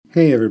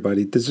Hey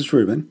everybody, this is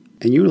Ruben,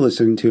 and you're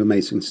listening to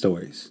Amazing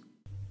Stories.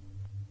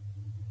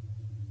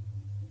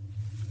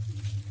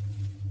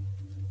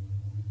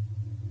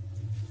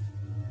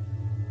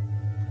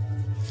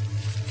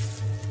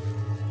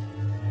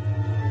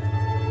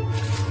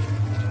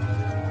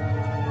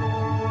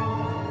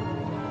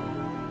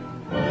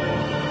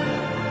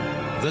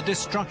 The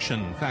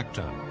Destruction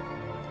Factor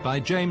by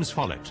James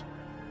Follett,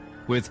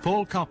 with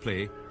Paul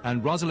Copley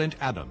and Rosalind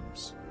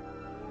Adams.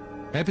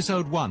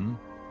 Episode 1,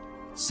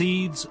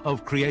 Seeds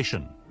of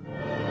Creation.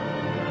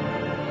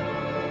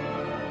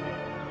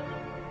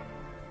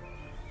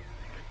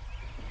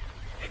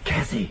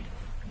 Kathy.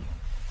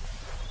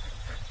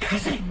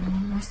 Kathy.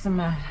 What's the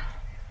matter?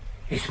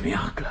 It's me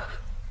art glove.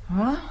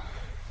 What?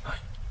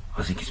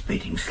 I think it's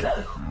beating slow.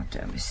 Oh,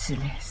 don't be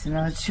silly. It's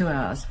another 2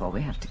 hours before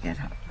we have to get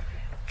up.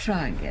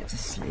 Try and get to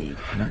sleep.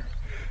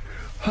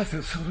 I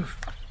feel sort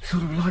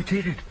of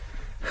lightheaded.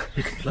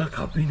 It's like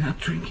I've been out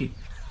drinking.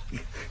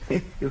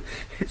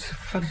 It's a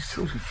funny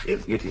sort of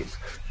feeling, it is.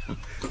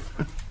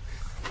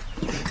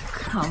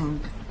 Come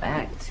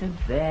back to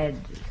bed.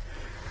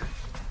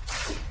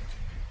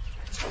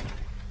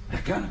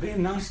 It's going to be a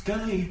nice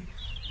day.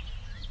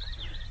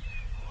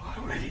 I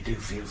really do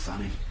feel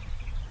funny.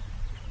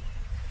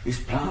 This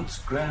plant's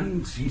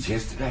grown since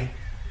yesterday.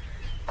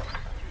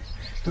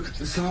 Look at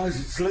the size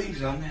its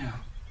leaves are now.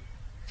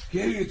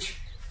 Huge.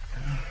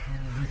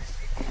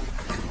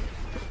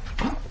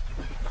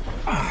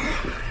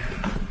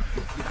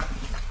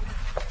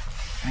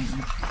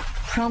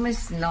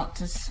 Promise not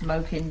to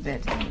smoke in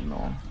bed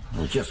anymore.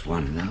 Well, just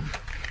one enough.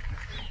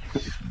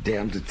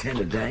 Down to 10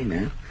 a day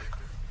now.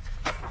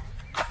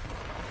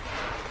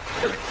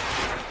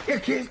 Yeah,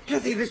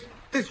 Kathy,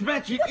 this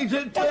match is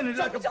turning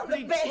like a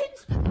bleach.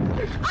 Bed.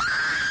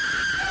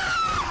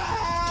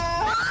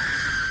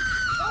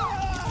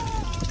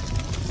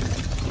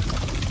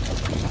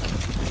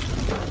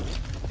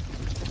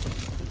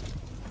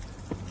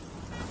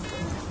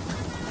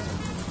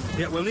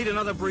 Yeah, we'll need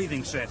another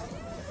breathing set.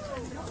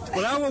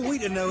 Well, how are we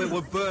to know it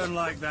would burn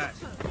like that?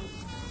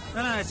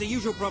 No, it's the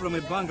usual problem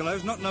with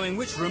bungalows, not knowing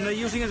which room they're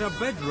using as a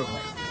bedroom.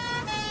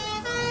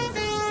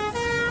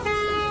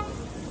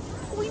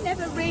 We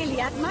never really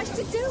had much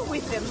to do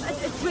with them.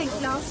 A drink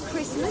last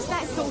Christmas,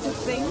 that sort of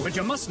thing. But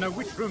you must know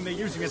which room they're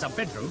using as a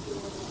bedroom.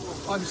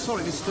 I'm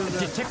sorry, Mr.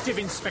 Detective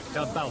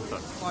Inspector Balfour.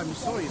 I'm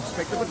sorry,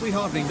 Inspector, but we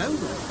hardly know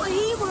them. Well,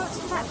 he works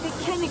for that big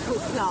chemical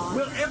plant.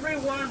 Will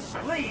everyone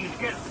please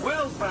get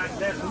well back?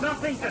 There's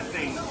nothing to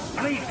see.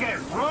 Please get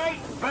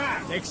right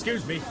back.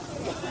 Excuse me.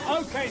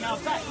 Okay, now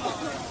back.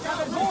 Now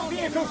there's more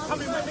vehicles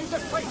coming with me.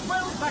 Just wait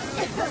well back.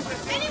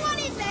 Anyone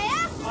in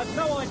there? I've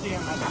no idea,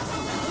 madam.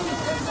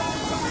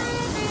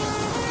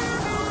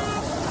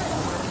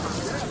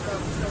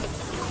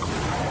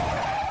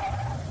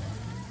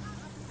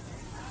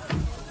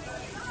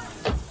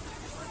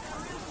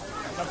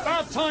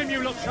 About time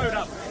you lot showed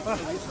up.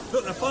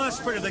 Look, the fire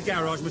spread of the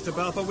garage, Mr.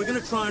 Balfour. We're going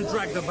to try and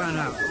drag the van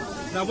out.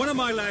 Now, one of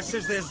my lads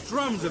says there's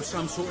drums of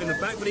some sort in the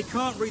back, but he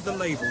can't read the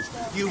labels.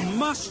 You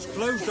must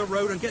close the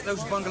road and get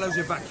those bungalows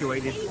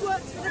evacuated. He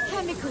works for the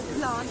chemical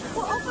plant.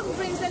 Well, often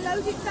brings a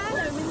loaded van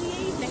home in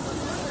the evening.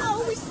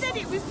 Oh, we said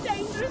it was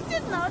dangerous,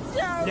 didn't I,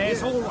 Joe?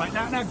 Yes, all right.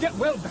 Now get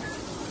well back.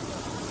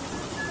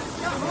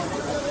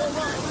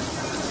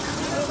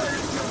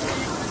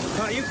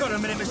 You've got a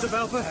minute, Mr.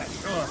 Balfour?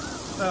 Sure.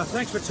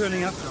 Thanks for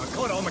turning up. I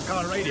caught it on the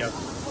car radio.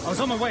 I was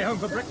on my way home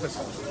for breakfast.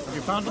 Have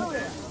you found them?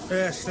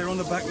 Yes, they're on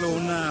the back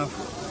lawn now.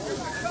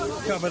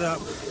 Covered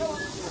up.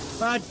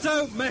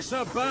 Don't mess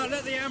about.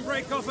 Let the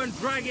handbrake off and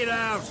drag it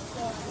out.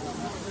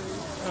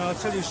 I'll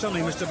tell you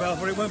something, Mr.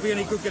 Balfour. It won't be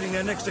any good getting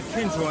their next of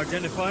kin to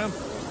identify them.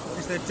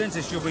 It's their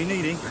dentist you'll be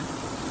needing.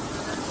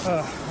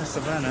 That's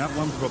the van out.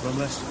 One problem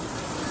less.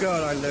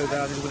 God, I loathe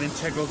houses with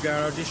integral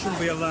garages. Shouldn't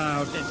be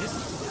allowed.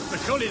 Dentist? But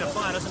surely the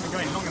fire hasn't been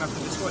going long enough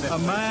to destroy their... A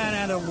man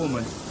and a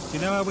woman. Do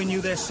you know how we knew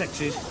their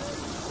sexes?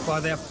 By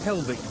their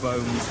pelvic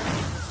bones.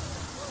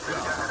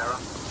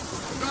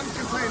 Drums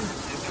contain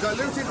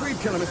diluted weed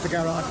killer, Mr.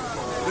 Garrard.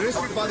 They're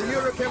issued by the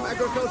Eurochem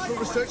Agricultural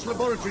Research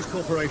Laboratories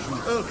Corporation,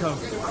 ERLCO.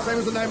 Same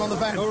as the name on the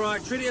van. All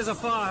right, treat it as a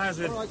fire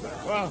hazard.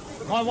 Well,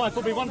 my wife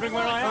will be wondering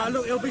where I am.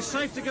 Look, it'll be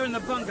safe to go in the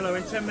bungalow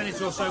in 10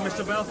 minutes or so,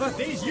 Mr. Balfour.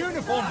 These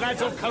uniformed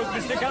lads will cope,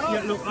 Mr.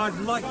 Garrard. Yeah, look, I'd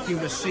like you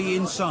to see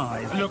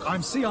inside. Look,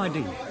 I'm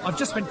CID. I've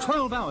just spent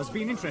 12 hours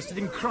being interested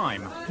in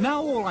crime.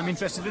 Now all I'm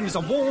interested in is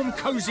a warm,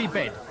 cosy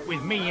bed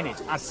with me in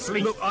it,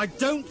 asleep. Look, I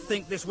don't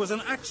think this was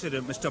an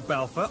accident, Mr.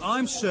 Balfour.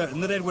 I'm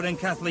certain that Edward and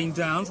Kathleen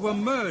Downs were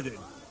murdered.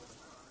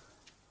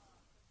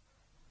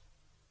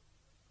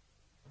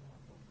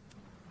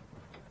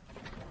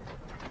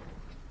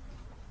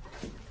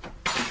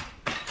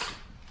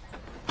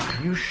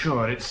 Are you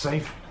sure it's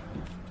safe?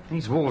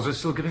 These walls are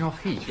still giving off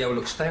heat. Yeah, well,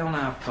 look, stay on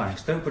our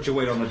planks. Don't put your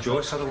weight on the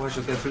joists, otherwise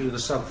you'll go through to the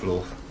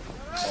subfloor.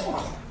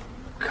 Oh,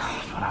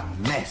 God, what a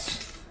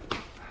mess.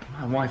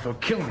 My wife will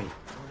kill me.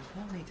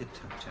 There's no need to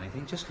touch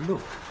anything, just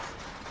look.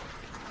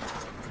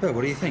 Well,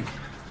 what do you think?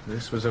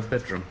 This was a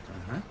bedroom.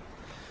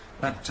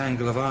 That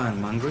tangle of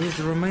ironmongery is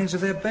the remains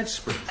of their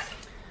bedspread.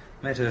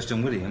 Medhurst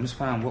and Williams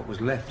found what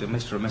was left of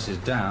Mr. and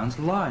Mrs. Downs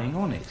lying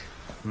on it.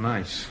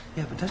 Nice.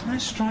 Yeah, but doesn't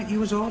that strike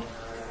you as odd?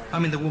 I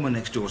mean, the woman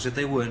next door said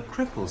they weren't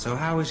crippled, so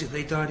how is it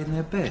they died in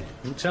their bed?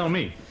 You tell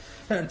me.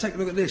 And take a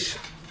look at this.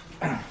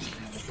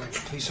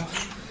 Piece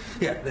off.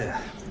 Yeah, there.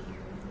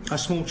 A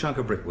small chunk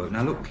of brickwork.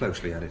 Now look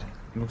closely at it.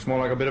 Looks more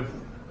like a bit of,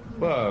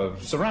 well,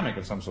 ceramic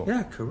of some sort.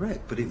 Yeah,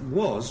 correct, but it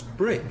was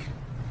brick.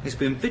 It's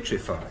been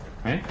vitrified.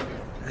 Eh?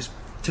 It's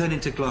turned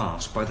into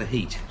glass by the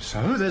heat.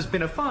 So there's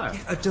been a fire?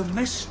 A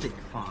domestic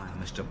fire,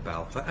 Mr.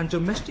 Balfour, and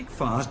domestic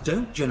fires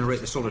don't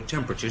generate the sort of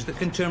temperatures that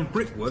can turn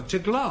brickwork to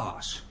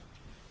glass.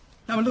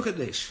 Now look at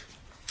this.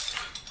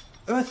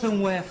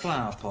 Earthenware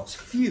flower pots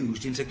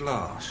fused into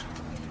glass.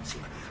 See,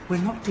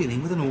 we're not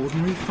dealing with an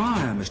ordinary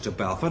fire, Mr.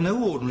 Balfour.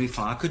 No ordinary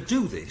fire could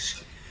do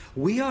this.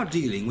 We are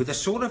dealing with the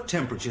sort of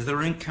temperatures that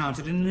are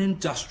encountered in an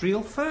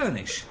industrial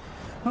furnace.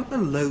 Not the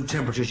low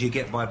temperatures you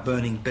get by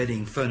burning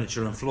bedding,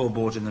 furniture and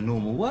floorboards in the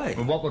normal way.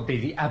 Well, what would be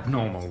the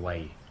abnormal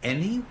way?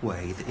 Any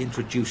way that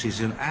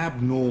introduces an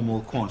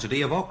abnormal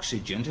quantity of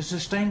oxygen to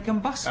sustain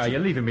combustion. You're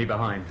leaving me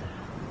behind.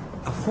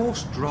 A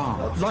forced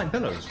draft. Light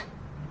billows.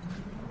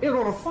 Here,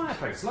 or a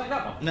fireplace, like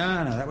that one.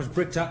 No, that was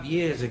bricked up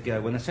years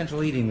ago when the central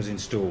heating was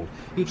installed.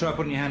 You try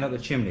putting your hand up the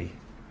chimney.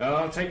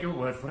 I'll take your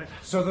word for it.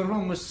 So the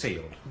room was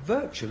sealed?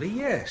 Virtually,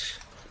 yes.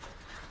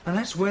 And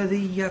that's where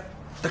the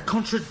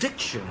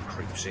contradiction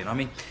creeps in. I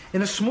mean,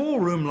 in a small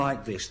room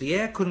like this, the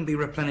air couldn't be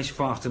replenished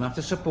fast enough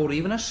to support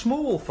even a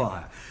small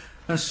fire.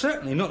 And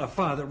certainly not a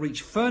fire that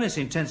reached furnace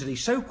intensity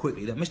so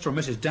quickly that Mr. and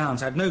Mrs.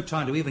 Downs had no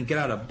time to even get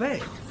out of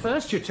bed.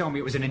 First you tell me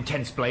it was an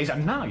intense blaze,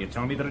 and now you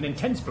tell me that an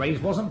intense blaze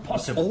wasn't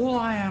possible. All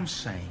I am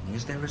saying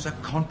is there is a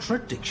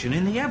contradiction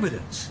in the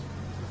evidence.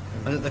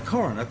 And that the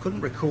coroner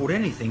couldn't record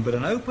anything but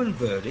an open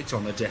verdict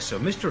on the deaths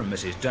of Mr. and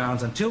Mrs.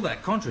 Downs until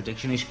that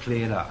contradiction is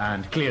cleared up.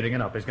 And clearing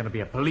it up is going to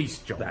be a police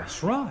job.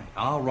 That's right.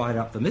 I'll write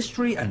up the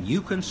mystery and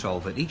you can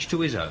solve it, each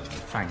to his own.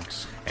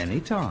 Thanks. Any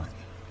time.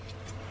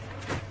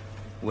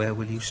 Where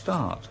will you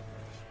start?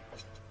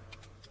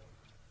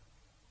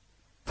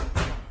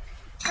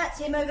 That's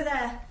him over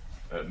there.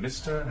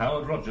 Mr.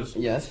 Howard Rogers?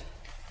 Yes?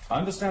 I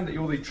understand that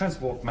you're the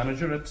transport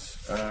manager at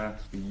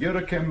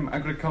Eurochem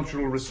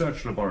Agricultural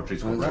Research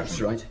Laboratories.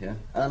 That's right, yeah.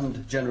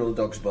 And General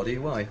Dogsbody,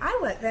 why? I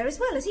work there as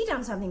well. Has he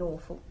done something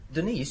awful?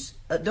 Denise,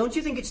 don't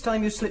you think it's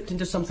time you slipped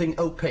into something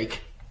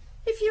opaque?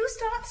 If you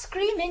start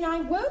screaming,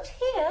 I won't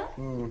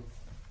hear.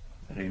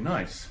 Very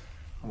nice.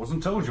 I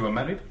wasn't told you were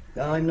married.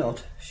 I'm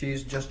not.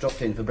 She's just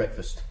dropped in for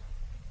breakfast.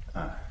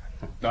 Now,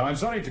 I'm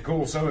sorry to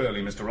call so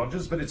early, Mr.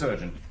 Rogers, but it's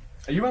urgent.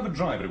 You have a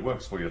driver who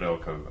works for you at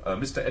Elco,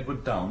 Mr.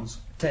 Edward Downs.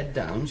 Ted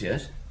Downs,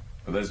 yes.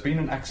 Well, there's been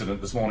an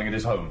accident this morning at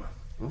his home.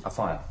 A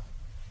fire.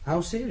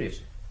 How serious?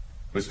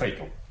 It was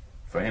fatal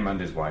for him and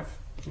his wife.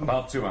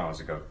 About 2 hours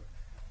ago.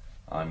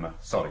 I'm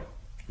sorry.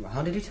 Well,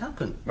 how did it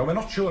happen? Well, we're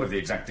not sure of the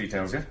exact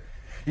details yet.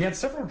 He had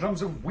several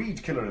drums of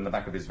weed killer in the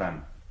back of his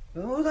van.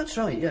 Oh, that's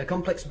right, yeah.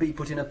 Complex B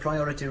put in a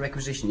priority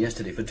requisition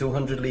yesterday for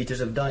 200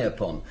 litres of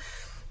Diapon.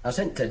 I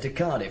sent Ted to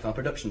Cardiff, our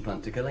production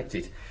plant, to collect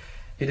it.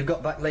 He'd have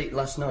got back late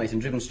last night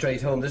and driven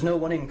straight home. There's no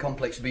one in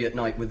Complex B at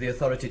night with the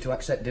authority to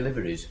accept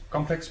deliveries.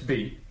 Complex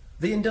B?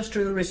 The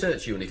Industrial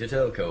Research Unit at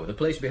Elco, the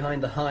place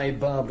behind the high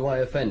barbed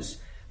wire fence.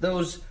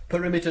 Those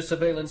perimeter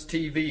surveillance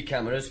TV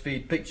cameras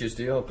feed pictures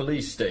to your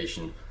police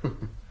station.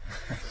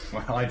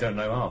 Well, I don't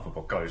know half of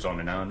what goes on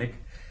in our Nick.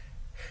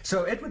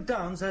 So Edward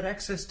Downs had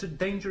access to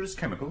dangerous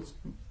chemicals?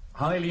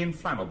 Highly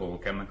inflammable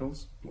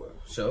chemicals? Well,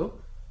 so?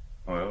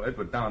 Well,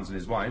 Edward Downs and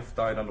his wife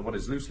died under what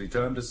is loosely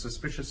termed as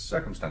suspicious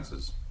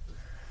circumstances.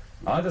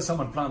 Either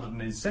someone planted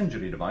an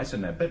incendiary device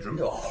in their bedroom,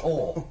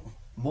 or,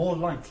 more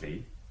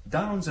likely,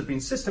 Downs had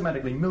been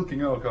systematically milking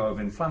Elco of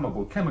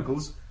inflammable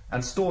chemicals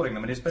and storing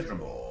them in his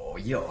bedroom. Oh,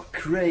 you're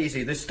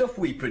crazy. The stuff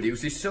we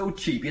produce is so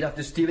cheap you'd have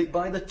to steal it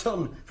by the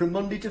ton from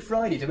Monday to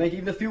Friday to make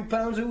even a few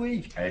pounds a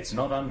week. It's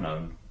not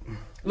unknown.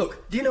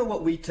 Look, do you know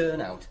what we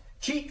turn out?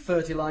 Cheap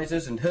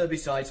fertilisers and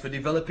herbicides for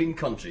developing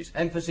countries.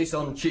 Emphasis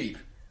on cheap.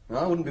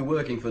 I wouldn't be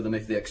working for them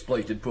if they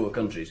exploited poor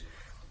countries.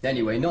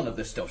 Anyway, none of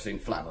the stuff's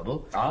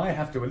inflammable. I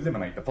have to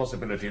eliminate the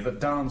possibility that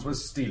Downs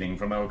was stealing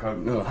from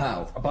Elco. Oh,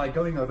 how? By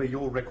going over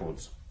your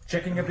records.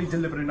 Checking every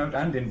delivery note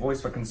and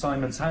invoice for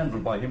consignments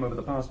handled by him over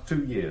the past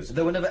 2 years.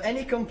 There were never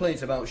any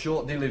complaints about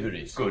short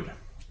deliveries. Good.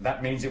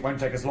 That means it won't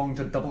take us long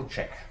to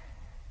double-check.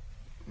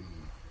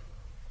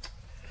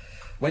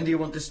 When do you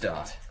want to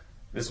start?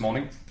 This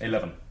morning,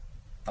 11.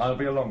 I'll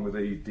be along with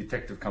the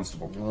detective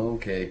constable.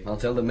 OK. I'll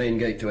tell the main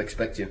gate to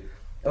expect you.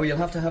 Oh, you'll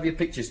have to have your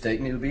pictures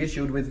taken. You'll be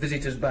issued with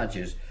visitors'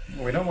 badges.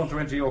 We don't want to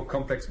enter your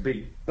Complex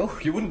B. Oh,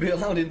 you wouldn't be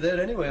allowed in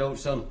there anyway, old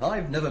son.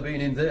 I've never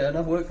been in there, and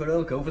I've worked for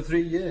Elco for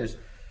 3 years.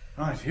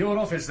 Right, your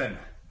office then.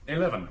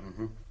 11.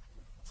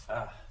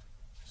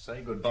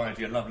 Say goodbye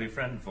to your lovely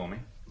friend for me.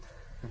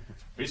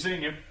 Be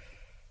seeing you.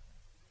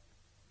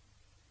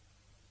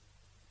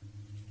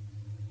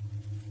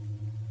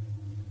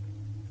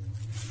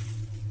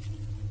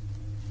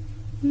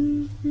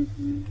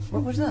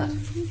 What was that?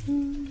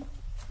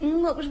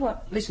 What was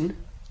what? Listen.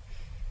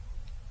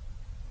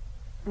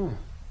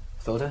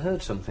 Thought I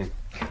heard something.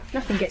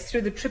 Nothing gets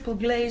through the triple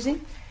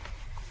glazing.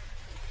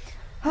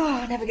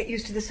 Oh, I never get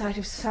used to the sight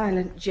of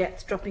silent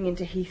jets dropping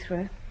into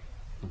Heathrow.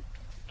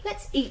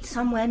 Let's eat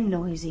somewhere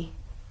noisy.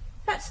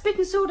 That Spit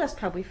and Sawdust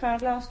pub we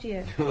found last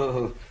year.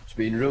 Oh, it's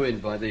been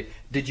ruined by the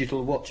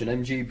Digital Watch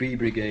and MGB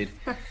Brigade.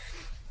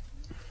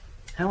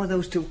 How are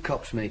those two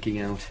cops making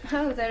out?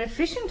 Oh, they're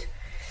efficient.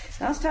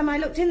 Last time I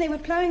looked in, they were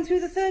ploughing through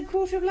the third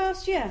quarter of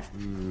last year.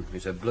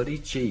 It's a bloody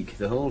cheek,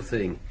 the whole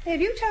thing. Hey,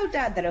 have you told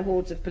Dad there are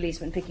hordes of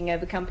policemen picking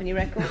over company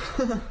records?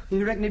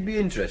 You reckon he'd be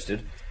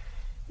interested?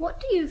 What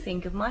do you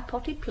think of my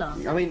potted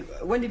plant? I mean,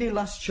 when did he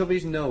last shove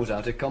his nose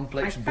out of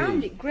Complex B? I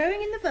found it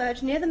growing in the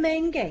verge near the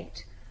main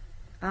gate.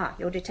 Ah,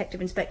 your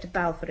Detective Inspector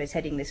Balfour is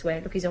heading this way.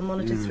 Look, he's on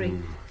monitor 3.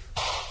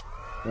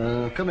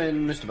 Come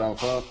in, Mr.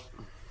 Balfour.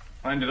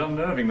 Find it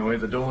unnerving the way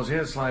the doors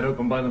here slide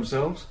open by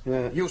themselves.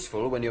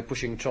 Useful when you're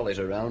pushing trolleys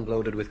around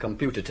loaded with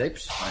computer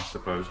tapes. I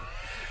suppose.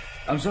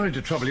 I'm sorry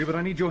to trouble you, but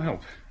I need your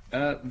help.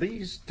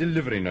 These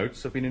delivery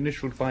notes have been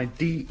initialed by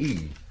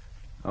D.E.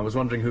 I was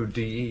wondering who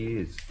D.E.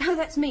 is. Oh,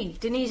 that's me,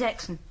 Denise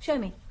Exon. Show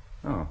me.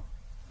 Oh.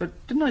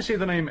 But didn't I see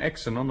the name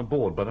Exon on the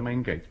board by the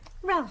main gate?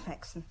 Ralph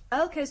Exon,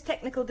 Earlco's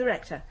technical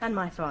director, and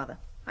my father.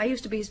 I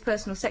used to be his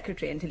personal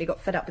secretary until he got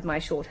fed up with my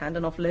shorthand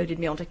and offloaded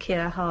me onto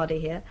Keir Hardy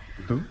here.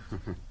 Who?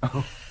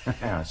 Oh,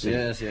 I see.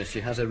 Yes, she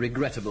has a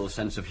regrettable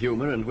sense of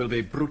humour and will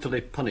be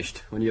brutally punished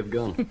when you've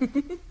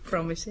gone.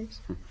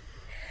 Promises.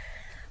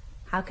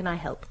 How can I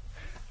help?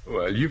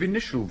 Well, you've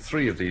initialed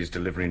 3 of these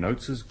delivery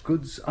notes as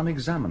goods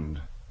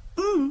unexamined.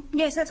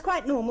 Yes, that's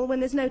quite normal when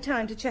there's no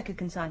time to check a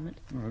consignment.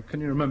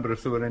 Can you remember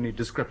if there were any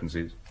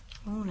discrepancies?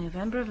 Oh,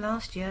 November of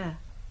last year.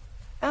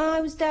 Oh,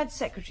 I was Dad's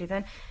secretary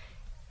then.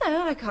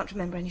 No, I can't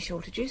remember any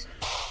shortages.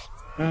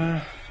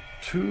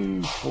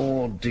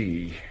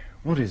 2,4-D.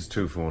 What is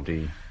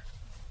 2,4-D?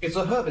 It's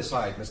a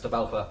herbicide, Mr.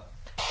 Balfour.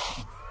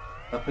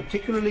 A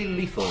particularly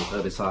lethal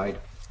herbicide.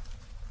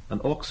 An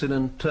auxin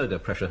and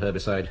turgor pressure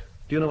herbicide.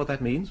 Do you know what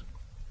that means?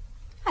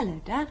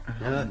 Hello, Dad.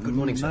 Good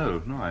morning,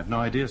 sir. No, I have no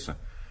idea, sir.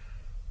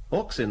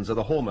 Auxins are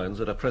the hormones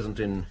that are present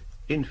in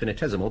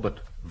infinitesimal but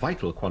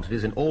vital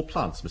quantities in all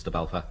plants, Mr.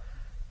 Balfour.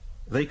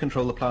 They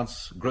control the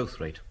plant's growth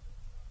rate.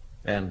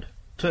 And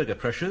turgor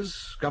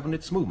pressures govern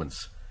its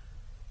movements.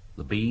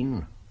 The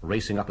bean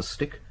racing up a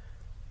stick,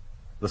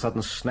 the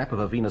sudden snap of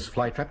a Venus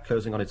flytrap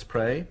closing on its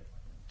prey,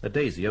 a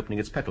daisy opening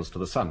its petals to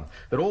the sun.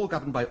 They're all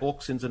governed by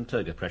auxins and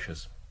turgor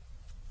pressures.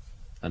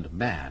 And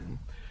man,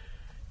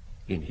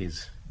 in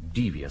his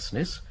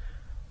deviousness,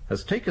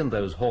 has taken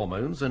those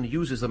hormones and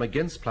uses them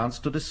against plants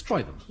to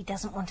destroy them. He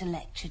doesn't want to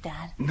lecture,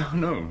 Dad.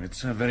 No,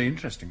 it's very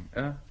interesting.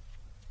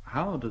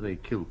 How do they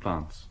kill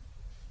plants?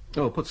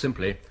 Oh, put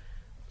simply,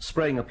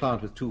 spraying a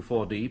plant with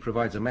 2,4-D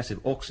provides a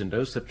massive auxin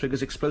dose that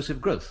triggers explosive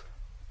growth.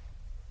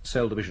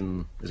 Cell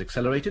division is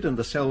accelerated and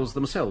the cells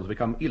themselves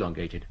become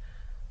elongated.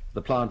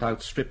 The plant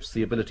outstrips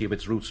the ability of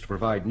its roots to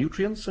provide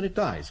nutrients and it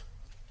dies.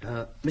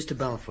 Mr.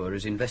 Balfour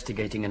is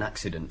investigating an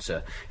accident,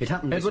 sir. It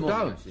happened this Edward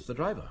morning. Downs, the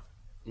driver?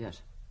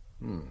 Yes.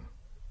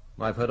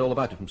 I've heard all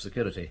about it from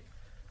security.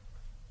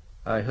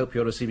 I hope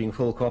you're receiving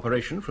full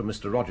cooperation from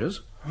Mr.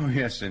 Rogers. Oh,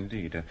 yes,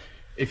 indeed.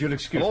 If you'll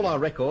excuse All me. our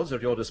records are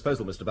at your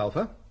disposal, Mr.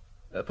 Balfour.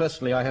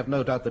 Personally, I have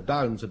no doubt that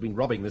Downs had been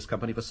robbing this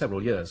company for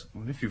several years.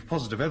 Well, if you've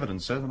positive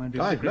evidence, sir, then I'd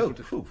be... I've no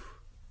proof.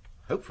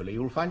 Hopefully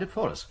you'll find it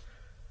for us.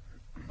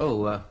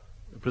 Oh,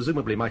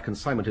 presumably my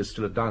consignment is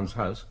still at Downs'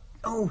 house.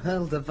 Oh,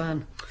 hell, the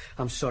van.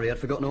 I'm sorry, I'd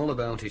forgotten all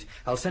about it.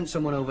 I'll send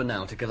someone over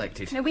now to collect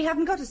it. No, we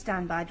haven't got a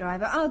standby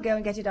driver. I'll go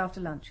and get it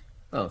after lunch.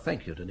 Oh,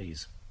 thank you,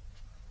 Denise.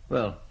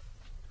 Well,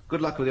 good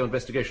luck with your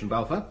investigation,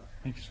 Balfour.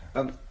 Thank you,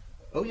 sir.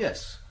 Oh,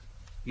 yes.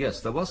 Yes,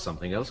 there was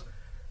something else.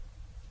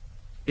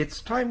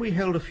 It's time we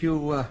held a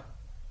few,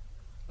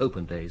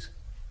 open days.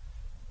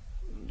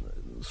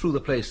 Through the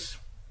place,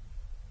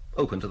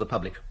 open to the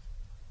public.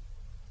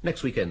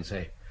 Next weekend,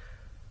 say.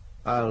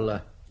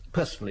 I'll,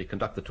 personally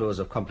conduct the tours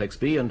of Complex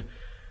B, and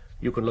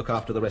you can look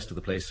after the rest of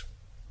the place.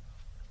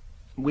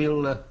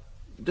 We'll,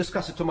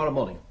 discuss it tomorrow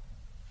morning.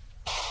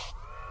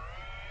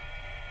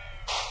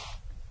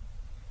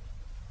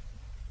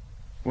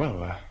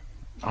 Well,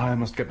 I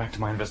must get back to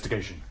my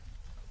investigation.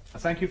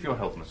 Thank you for your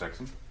help, Miss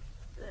Exon.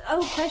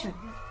 Oh, pleasure.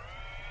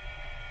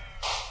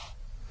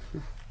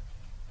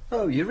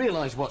 Oh, you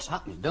realise what's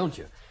happened, don't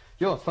you?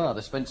 Your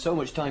father spent so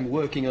much time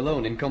working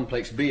alone in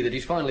Complex B that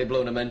he's finally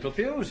blown a mental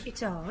fuse.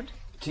 It's odd.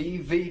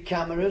 TV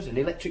cameras, an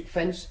electric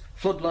fence,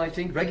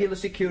 floodlighting, regular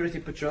security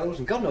patrols,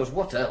 and God knows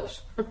what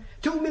else.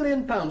 £2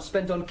 million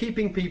spent on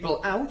keeping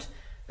people out,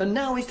 and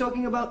now he's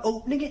talking about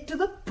opening it to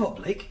the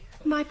public.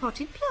 My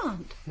potted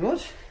plant.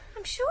 What?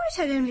 I'm sure it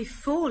had only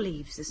 4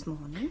 leaves this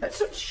morning. At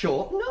such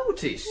short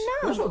notice.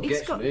 No, That's what it's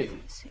gets got me.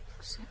 6,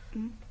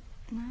 7,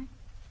 9,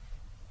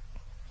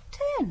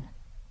 10.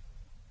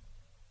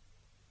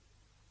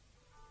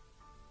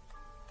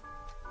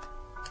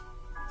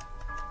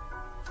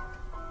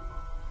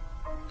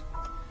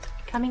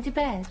 Coming to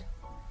bed?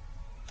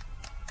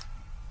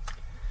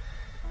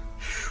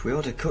 We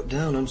ought to cut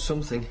down on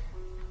something.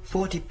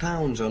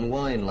 £40 on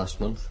wine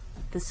last month.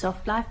 The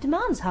soft life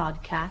demands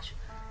hard cash.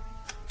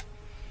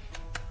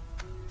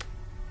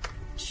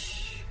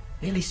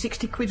 Nearly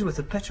 60 quid's worth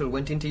of petrol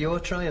went into your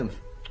Triumph.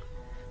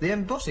 The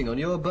embossing on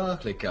your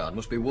Barclay card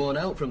must be worn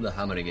out from the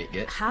hammering it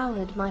gets.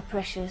 Howard, my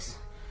precious,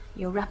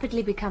 you're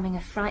rapidly becoming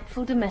a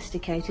frightful,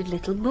 domesticated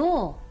little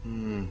bore.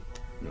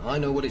 I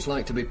know what it's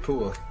like to be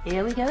poor.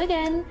 Here we go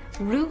again.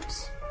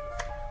 Roots.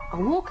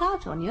 I'll walk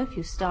out on you if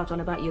you start on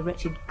about your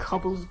wretched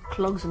cobbles,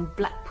 clogs and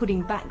black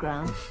pudding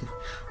background.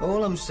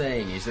 All I'm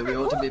saying is that we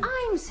ought to be... All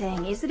I'm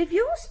saying is that if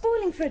you're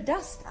spoiling for a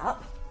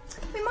dust-up,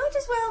 we might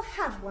as well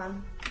have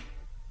one.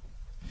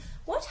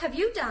 What have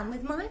you done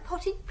with my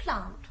potted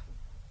plant?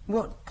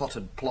 What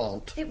potted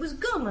plant? It was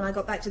gone when I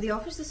got back to the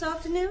office this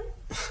afternoon.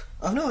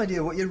 I've no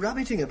idea what you're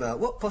rabbiting about.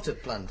 What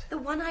potted plant? The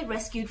one I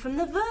rescued from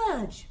the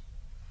verge.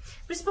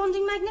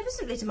 Responding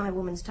magnificently to my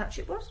woman's touch,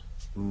 it was.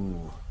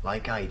 Ooh,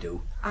 like I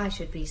do. I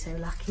should be so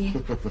lucky.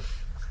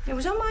 It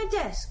was on my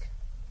desk.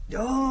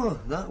 Oh,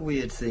 that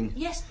weird thing.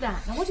 Yes,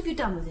 that. Now, what have you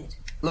done with it?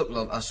 Look,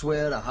 love, I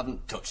swear I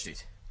haven't touched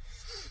it.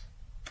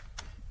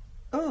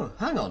 Oh,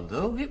 hang on,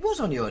 though. It was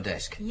on your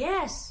desk.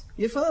 Yes.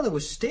 Your father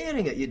was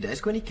staring at your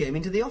desk when he came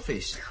into the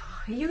office.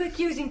 Are you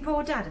accusing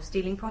poor Dad of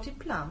stealing potted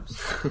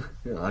plants?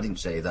 No, I didn't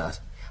say that.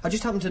 I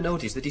just happened to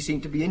notice that he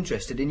seemed to be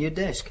interested in your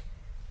desk.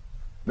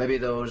 Maybe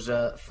those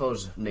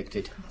fuzz nicked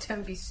it.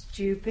 Don't be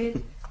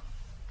stupid.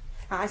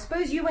 I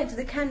suppose you went to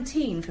the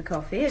canteen for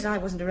coffee, as I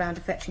wasn't around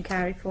to fetch and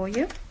carry for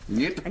you.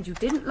 Yep. And you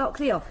didn't lock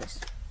the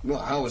office. Well,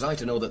 how was I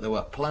to know that there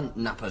were plant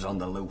nappers on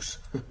the loose?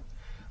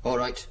 All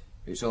right,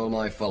 it's all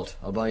my fault.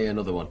 I'll buy you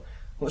another one.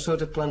 What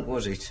sort of plant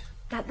was it?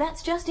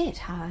 That's just it,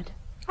 Howard.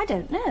 I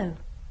don't know.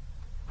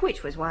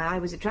 Which was why I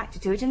was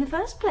attracted to it in the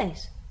first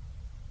place.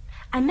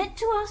 I meant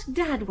to ask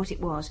Dad what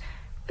it was,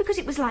 because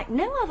it was like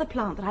no other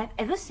plant that I've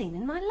ever seen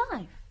in my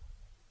life.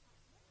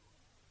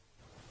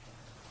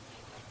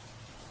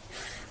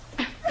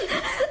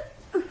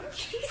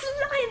 She's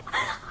lying.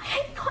 I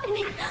hate cutting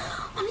it.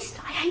 Honest,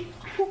 I hate...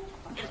 You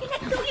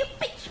let go, you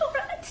bitch, you're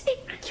relative.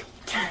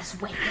 Tell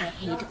us wet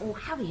your head, or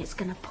Harriet's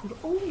going to pull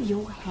all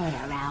your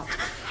hair out.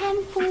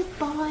 Handful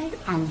by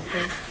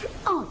handful.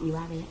 Aren't you,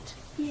 Harriet?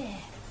 Yeah.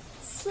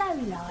 Slow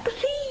like.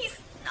 Please!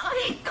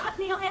 I ain't got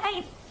any, I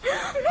ain't.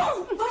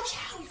 No! Watch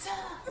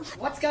out!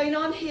 What's going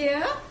on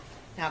here?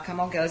 Now, come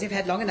on, girls, you've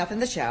had long enough in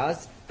the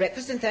showers.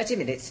 Breakfast in 30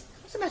 minutes.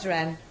 What's the matter,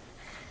 Anne?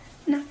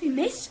 Nothing,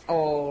 miss.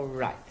 All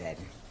right, then.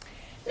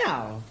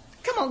 Now,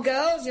 come on,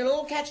 girls, you'll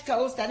all catch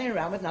cold standing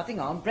around with nothing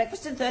on.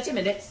 Breakfast in 30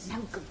 minutes. No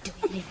good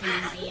doing anything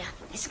in here.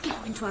 Let's get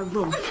her into her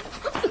room.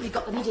 We've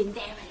got the mid in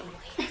there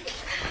anyway.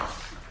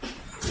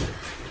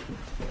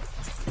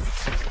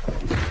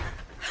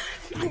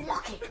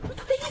 Lock it.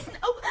 Please,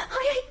 no,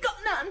 I ain't got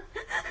none.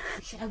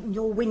 You should open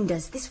your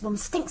windows. This room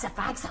stinks of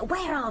fags.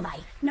 Where are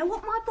they? Know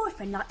what my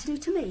boyfriend liked to do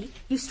to me?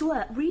 Used to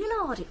work real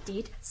hard, it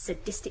did.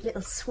 Sadistic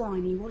little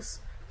swine he was.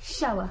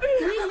 Show her.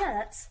 It really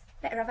hurts.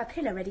 Better have a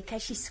pillow ready in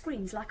case she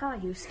screams like I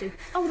used to.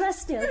 Oh, there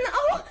still. No!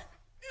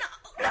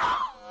 No!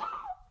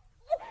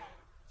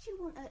 Do you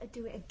want her to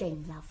do it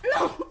again, love?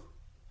 No!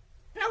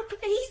 No,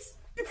 please.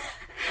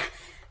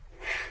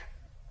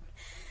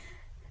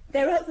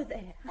 They're over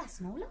there.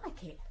 That's more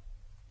like it.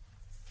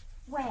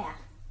 Where?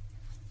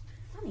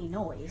 Funny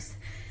noise.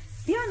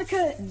 Behind the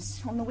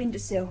curtains, on the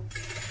windowsill.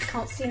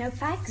 Can't see no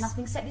fags.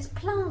 Nothing except this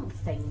plant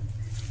thing.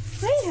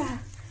 Where?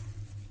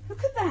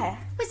 Look at that.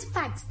 Where's the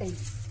fags then?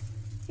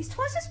 It's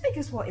twice as big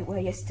as what it were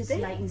yesterday.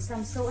 It's making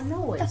some sort of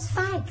noise. The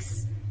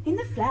fags. In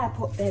the flower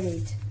pot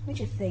buried. What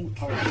do you think?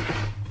 Oh,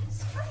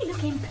 it's a funny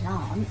looking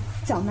plant.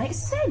 Don't make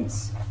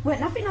sense.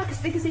 Weren't nothing like as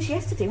big as this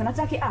yesterday when I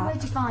dug it up.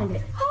 Where'd you find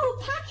it? Whole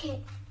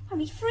packet.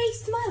 Only 3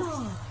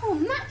 smokes. Oh,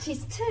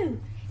 matches too.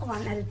 Oh, I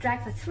haven't had a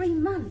drag for 3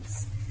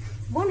 months.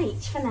 1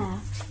 each for now.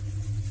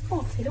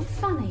 Oh, they look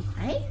funny.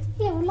 Eh?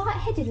 Yeah, well,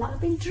 light-headed like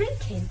I've been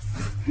drinking.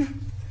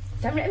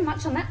 Don't reckon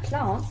much on that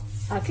plant.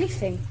 Ugly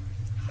thing.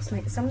 It's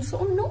making some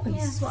sort of noise.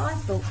 Yeah, that's what I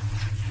thought.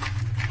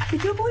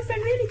 Did your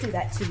boyfriend really do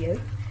that to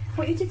you?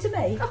 What you did to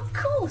me? Of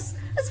course.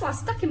 That's why I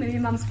stuck him in my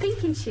mum's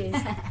pinking shears.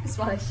 That's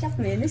why they shoved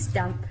me in this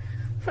dump.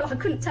 Well, I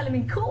couldn't tell him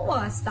in court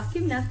why I stuck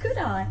him now, could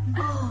I?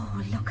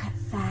 Oh, look at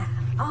that.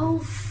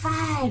 Old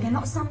fag and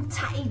not some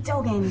tatty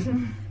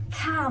dogging.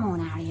 Come on,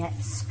 Harriet.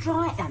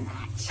 Strike a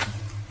match.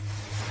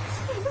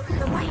 Hey, look at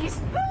the way it's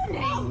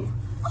burning.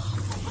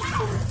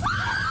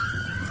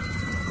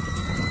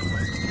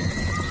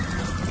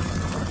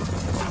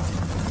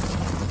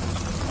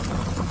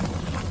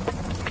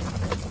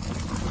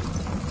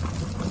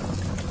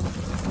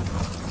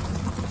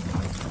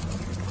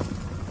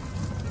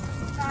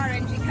 Fire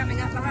engine coming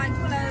up behind.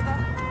 Pull over.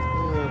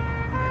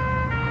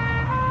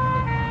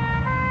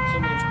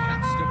 Someone's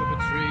cat stuck up a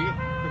tree.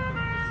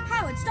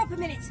 Howard, stop a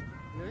minute.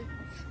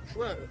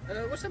 Well,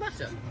 what's the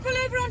matter? Pull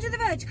over onto the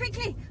verge,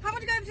 quickly. I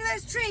want to go over to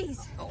those trees.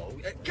 Oh,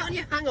 can't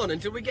you hang on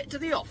until we get to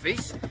the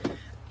office?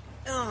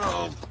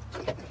 Oh.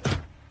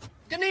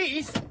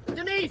 Denise!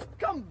 Denise,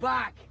 come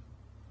back!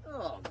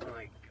 Oh,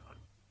 my God.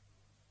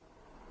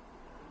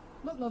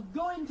 Look, love,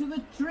 go into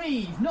the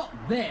trees, not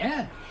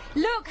there.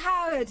 Look,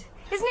 Howard.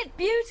 Isn't it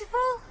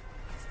beautiful?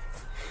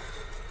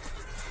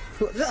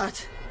 Look,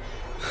 that?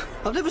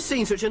 I've never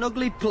seen such an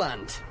ugly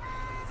plant.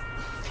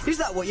 Is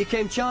that what you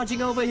came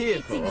charging over here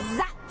It's for?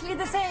 exactly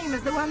the same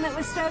as the one that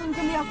was stolen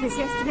from the office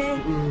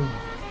yesterday.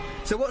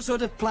 So what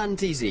sort of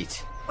plant is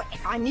it? Well,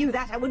 if I knew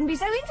that, I wouldn't be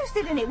so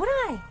interested in it, would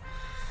I?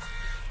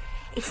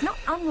 It's not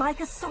unlike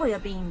a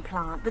soya bean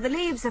plant, but the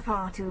leaves are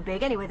far too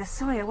big. Anyway, the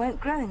soya won't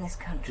grow in this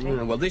country.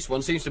 Well, this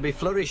one seems to be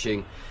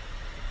flourishing.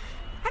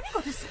 Have you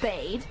got a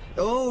spade?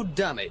 Oh,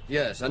 damn it.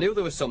 Yes, I knew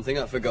there was something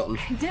I'd forgotten.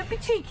 Don't be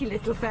cheeky,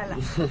 little fella.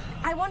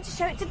 I want to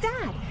show it to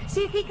Dad,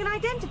 see if he can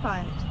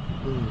identify it.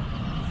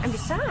 And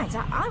besides,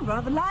 I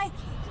rather like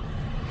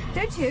it.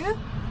 Don't you?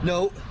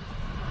 No.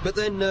 But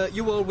then,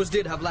 you always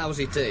did have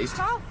lousy taste.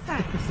 Oh,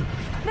 thanks.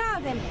 Now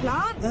then,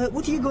 plant.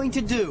 What are you going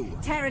to do?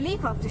 Tear a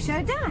leaf off to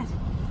show Dad.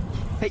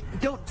 Hey,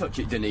 don't touch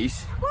it,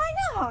 Denise. Why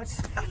not?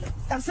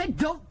 I said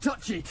don't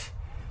touch it.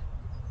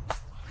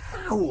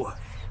 Ow.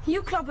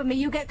 You clobber me,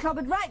 you get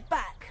clobbered right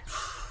back.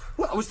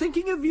 Well, I was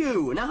thinking of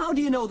you. Now, how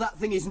do you know that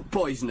thing isn't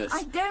poisonous?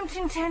 I don't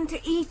intend to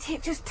eat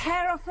it, just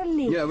tear off a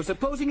leaf. Yeah, well,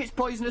 supposing it's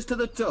poisonous to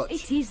the touch.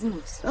 It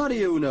isn't. How do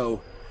you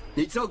know?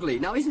 It's ugly.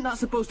 Now, isn't that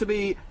supposed to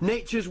be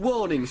nature's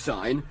warning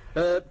sign?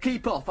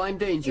 Keep off, I'm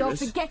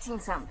dangerous. You're forgetting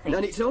something.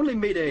 And it's only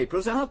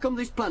mid-April, so how come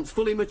this plant's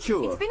fully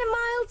mature? It's been a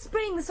mild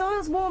spring, the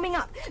soil's warming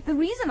up. The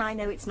reason I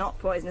know it's not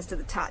poisonous to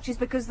the touch is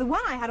because the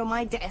one I had on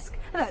my desk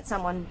that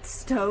someone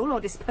stole or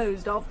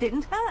disposed of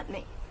didn't hurt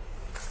me.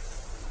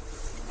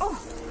 Oh,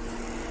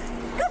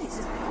 God, it's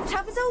as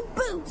tough as old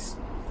boots.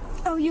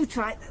 Oh, you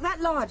try it. That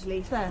large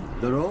leaf there.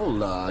 They're all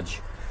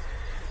large.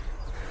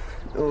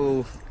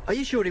 Oh, are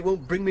you sure it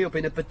won't bring me up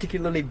in a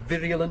particularly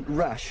virulent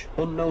rash,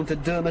 unknown to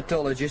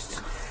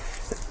dermatologists?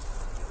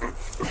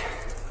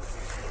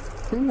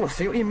 I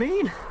see what you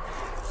mean.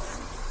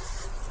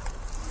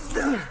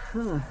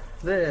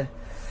 There.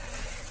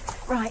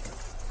 Right.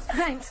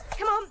 Thanks.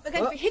 Come on, we're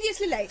going to be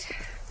hideously late.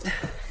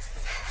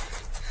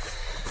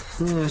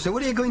 So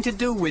what are you going to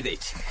do with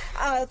it?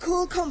 I'll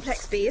call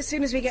Complex B as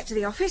soon as we get to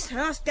the office and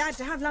ask Dad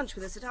to have lunch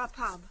with us at our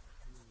pub.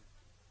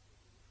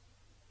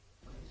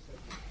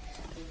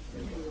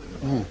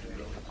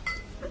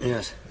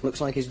 Yes, looks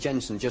like it's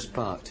Jensen just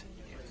parked.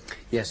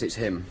 Yes, it's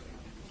him.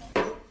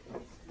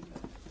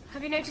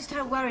 Have you noticed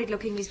how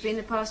worried-looking he's been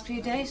the past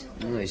few days?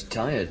 Oh, he's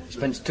tired. He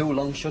spends too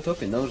long shut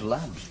up in those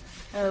labs.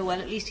 Oh,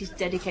 well, at least he's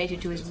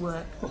dedicated to his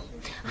work.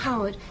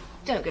 Howard,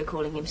 don't go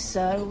calling him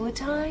Sir all the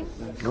time.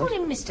 Call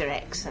him Mr.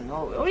 Exon,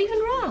 or even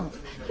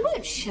Ralph. He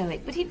won't show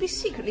it, but he'd be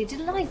secretly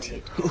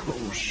delighted.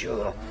 Oh,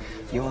 sure.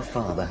 Your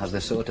father has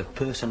the sort of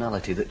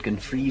personality that can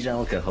freeze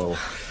alcohol.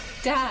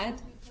 Dad.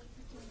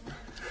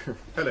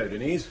 Hello,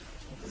 Denise.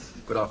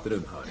 Good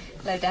afternoon, Howard.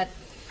 Hello, Dad.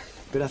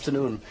 Good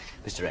afternoon,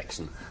 Mr.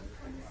 Exon.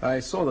 I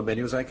saw the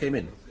menu as I came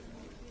in.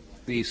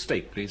 The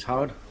steak, please,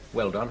 Howard.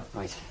 Well done.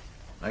 Right.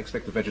 I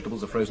expect the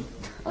vegetables are frozen.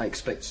 I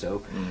expect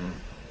so.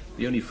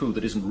 The only food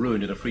that isn't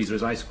ruined in a freezer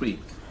is ice cream.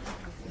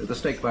 The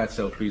steak by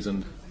itself, please,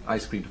 and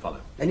ice cream to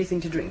follow. Anything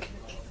to drink?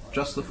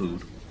 Just the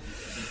food.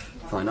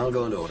 Fine, I'll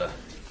go and order.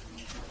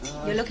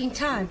 You're looking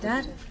tired,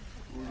 Dad.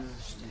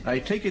 I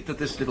take it that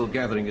this little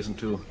gathering isn't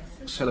to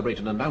celebrate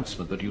an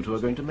announcement that you two are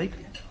going to make?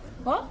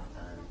 What?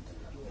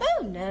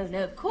 Oh, no,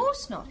 of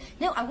course not.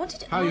 No, I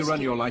wanted to How you ask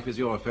run your life is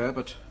your affair,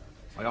 but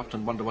I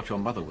often wonder what your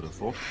mother would have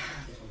thought.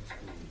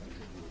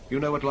 You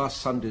know what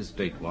last Sunday's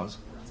date was?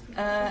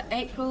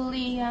 April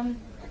the,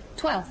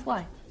 12th,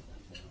 why?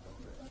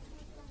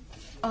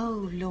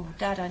 Oh, Lord,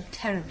 Dad, I'm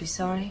terribly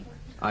sorry.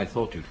 I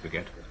thought you'd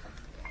forget.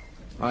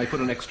 I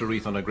put an extra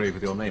wreath on a grave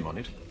with your name on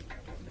it.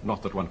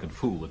 Not that one can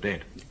fool the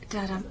dead.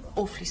 Dad, I'm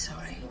awfully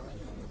sorry.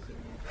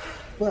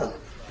 Well,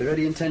 be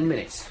ready in 10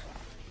 minutes.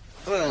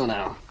 Well,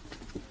 now.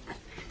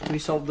 We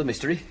solved the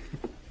mystery.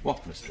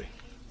 What mystery?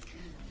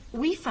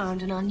 We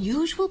found an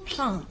unusual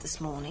plant this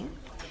morning.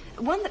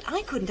 One that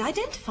I couldn't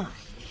identify.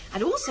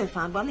 I'd also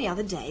found one the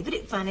other day, but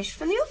it vanished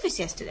from the office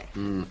yesterday.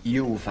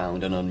 You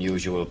found an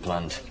unusual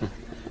plant.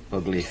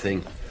 Ugly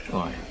thing. Oh,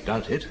 I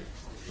doubt it.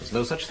 There's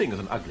no such thing as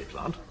an ugly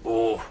plant.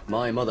 Oh,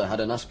 my mother had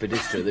an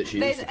aspidistra that she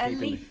used There's to a keep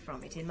leaf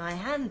from it in my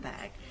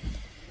handbag.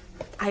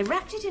 I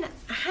wrapped it in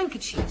a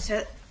handkerchief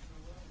so...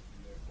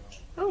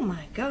 Oh,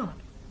 my God.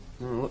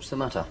 Oh, what's the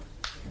matter?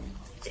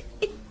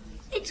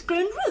 It's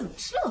grown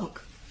roots,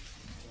 look.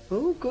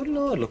 Oh, good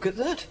Lord, look at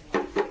that.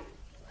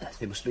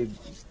 They must be,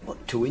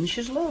 what, 2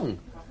 inches long?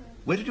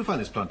 Where did you find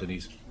this plant,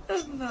 Denise?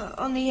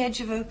 On the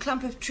edge of a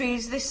clump of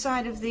trees this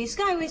side of the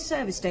Skyway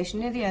service station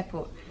near the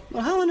airport.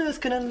 Well, how on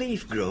earth can a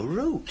leaf grow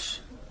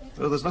roots?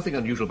 Oh, there's nothing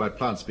unusual about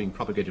plants being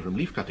propagated from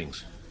leaf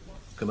cuttings.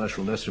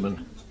 Commercial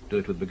nurserymen do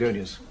it with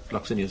begonias,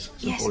 gloxinias,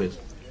 symphorias.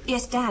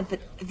 Yes, Dad,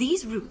 but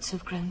these roots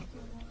have grown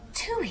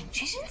 2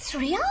 inches in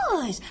 3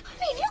 hours. I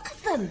mean, look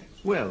at them.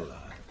 Well,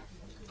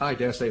 I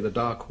dare say the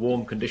dark,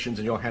 warm conditions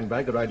in your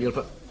handbag are ideal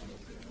for...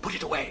 Put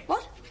it away.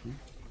 What?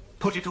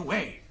 Put it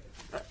away.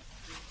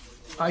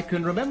 I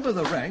can remember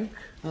the rank,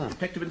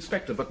 Detective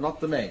Inspector, but not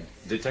the name.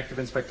 Detective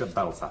Inspector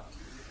Balfour.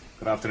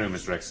 Good afternoon,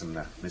 Mr.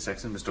 Exon. Miss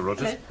Exon, Mr.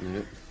 Rogers.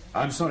 Hello.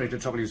 I'm sorry to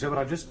trouble you, sir, but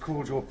I've just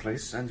called your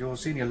place, and your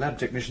senior lab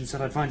technician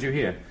said I'd find you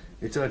here.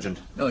 It's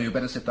urgent. Oh, you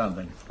better sit down,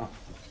 then.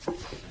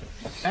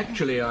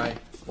 Actually, I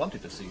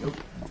wanted to see you.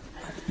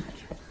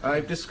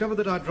 I've discovered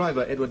that our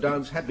driver, Edward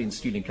Downs, had been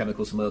stealing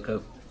chemicals from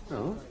Earlco.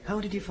 Oh, how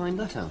did you find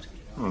that out?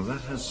 Well,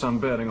 that has some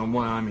bearing on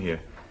why I'm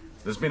here.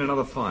 There's been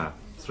another fire.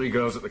 3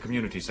 girls at the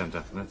community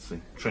centre, that's the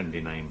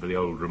trendy name for the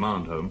old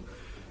remand home,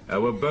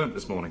 were burnt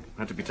this morning.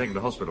 Had to be taken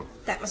to hospital.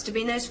 That must have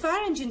been those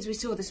fire engines we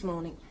saw this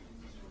morning.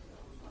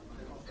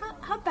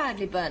 How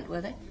badly burnt were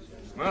they?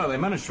 Well, they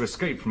managed to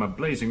escape from a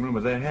blazing room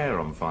with their hair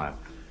on fire.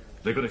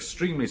 They've got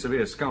extremely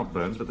severe scalp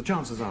burns, but the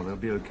chances are they'll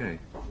be okay.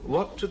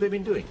 What have they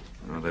been doing?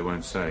 Oh, they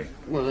won't say.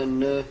 Well,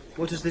 then,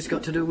 what has this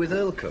got to do with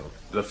Earlco?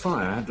 The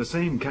fire had the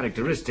same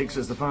characteristics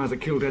as the fire that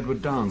killed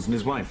Edward Downs and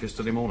his wife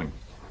yesterday morning.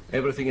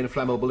 Everything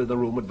inflammable in the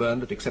room had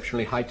burned at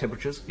exceptionally high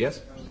temperatures,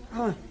 yes?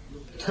 Oh,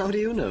 how do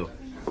you know?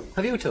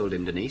 Have you told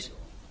him, Denise?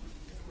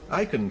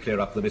 I can clear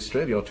up the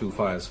mystery of your 2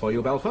 fires for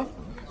you, Balfour.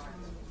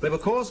 They were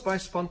caused by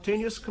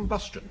spontaneous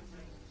combustion.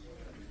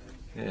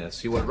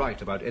 Yes, you were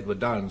right about Edward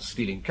Downs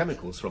stealing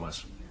chemicals from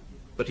us.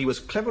 But he was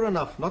clever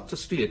enough not to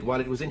steal it while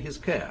it was in his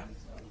care.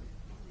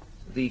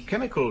 The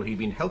chemical he'd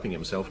been helping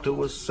himself to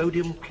was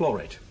sodium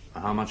chlorate.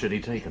 How much had he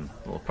taken?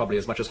 Well, probably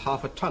as much as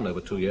half a ton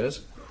over 2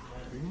 years.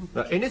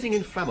 Now, anything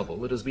inflammable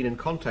that has been in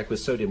contact with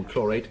sodium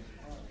chlorate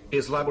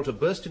is liable to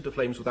burst into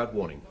flames without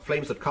warning.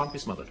 Flames that can't be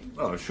smothered.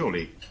 Oh,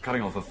 surely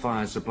cutting off a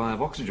fire's supply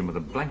of oxygen with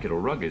a blanket or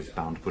rug is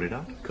bound to put it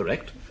out.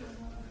 Correct.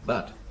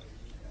 But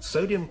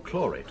sodium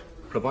chlorate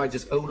provides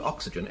its own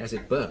oxygen as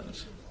it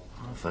burns.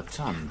 Half a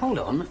ton. Hold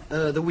on.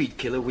 The weed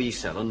killer we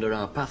sell under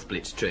our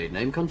Pathblitz trade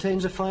name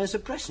contains a fire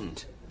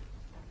suppressant.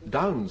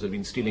 Downs have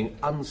been stealing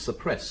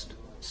unsuppressed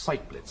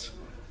Siteblitz.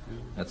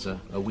 That's a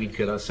weed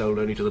killer sold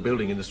only to the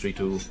building industry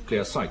to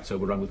clear sites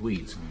overrun with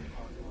weeds.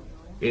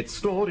 It's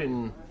stored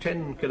in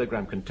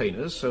 10-kilogram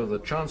containers, so the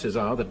chances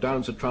are that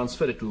Downs had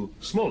transferred it to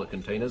smaller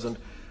containers and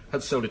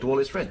had sold it to all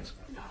his friends.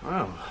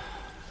 Well,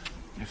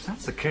 if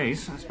that's the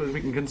case, I suppose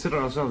we can consider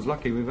ourselves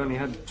lucky we've only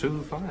had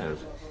 2 fires.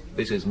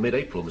 This is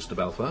mid-April, Mr.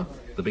 Balfour,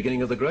 the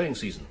beginning of the growing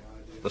season.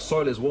 The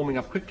soil is warming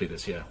up quickly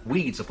this year.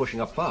 Weeds are pushing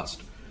up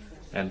fast,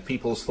 and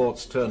people's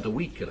thoughts turn to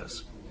weed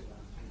killers.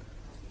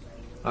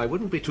 I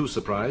wouldn't be too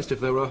surprised if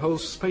there were a whole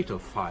spate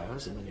of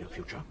fires in the near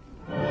future.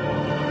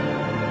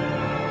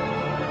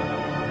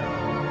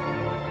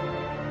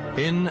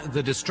 In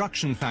The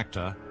Destruction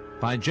Factor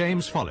by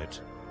James Follett,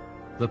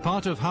 the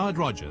part of Howard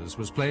Rogers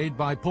was played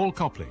by Paul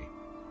Copley,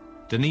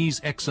 Denise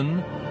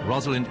Exon,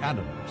 Rosalind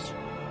Adams,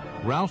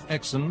 Ralph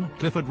Exon,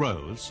 Clifford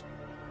Rose,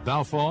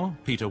 Balfour,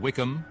 Peter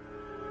Wickham,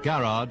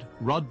 Garrard,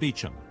 Rod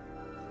Beecham,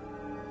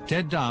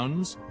 Ted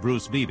Downs,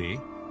 Bruce Beebe,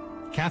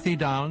 Kathy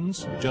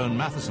Downs, Joan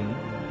Matheson,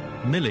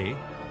 Millie,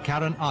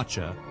 Karen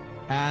Archer,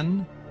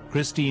 Anne,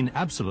 Christine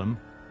Absalom,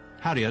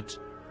 Harriet,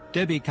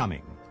 Debbie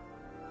Cumming.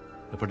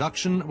 The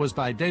production was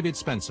by David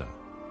Spencer.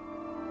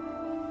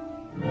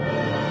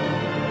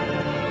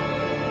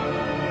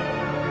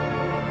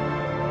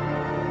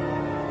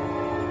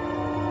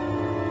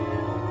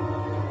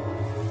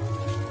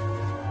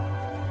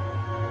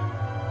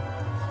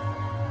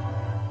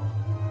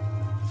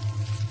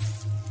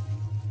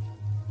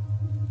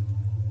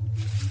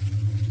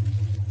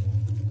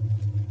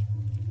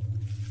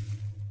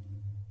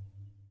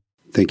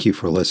 Thank you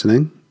for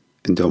listening,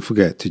 and don't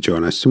forget to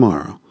join us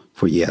tomorrow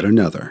for yet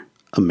another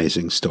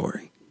amazing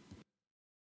story.